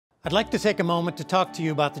I'd like to take a moment to talk to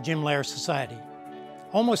you about the Jim Lehrer Society.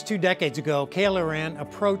 Almost 2 decades ago, KLRN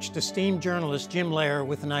approached esteemed journalist Jim Lehrer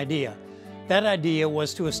with an idea. That idea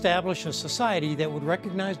was to establish a society that would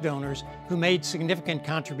recognize donors who made significant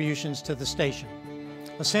contributions to the station.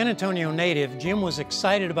 A San Antonio native, Jim was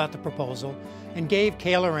excited about the proposal and gave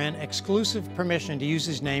KLRN exclusive permission to use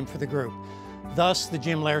his name for the group. Thus, the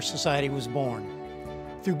Jim Lehrer Society was born.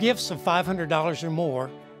 Through gifts of $500 or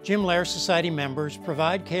more, Jim Lehrer Society members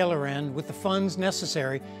provide KLRN with the funds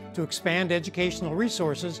necessary to expand educational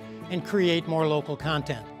resources and create more local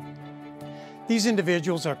content. These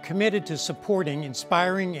individuals are committed to supporting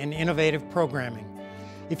inspiring and innovative programming.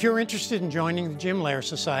 If you're interested in joining the Jim Lehrer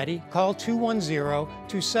Society, call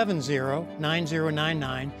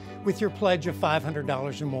 210-270-9099 with your pledge of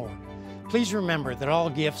 $500 or more. Please remember that all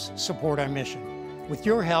gifts support our mission. With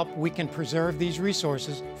your help, we can preserve these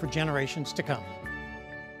resources for generations to come.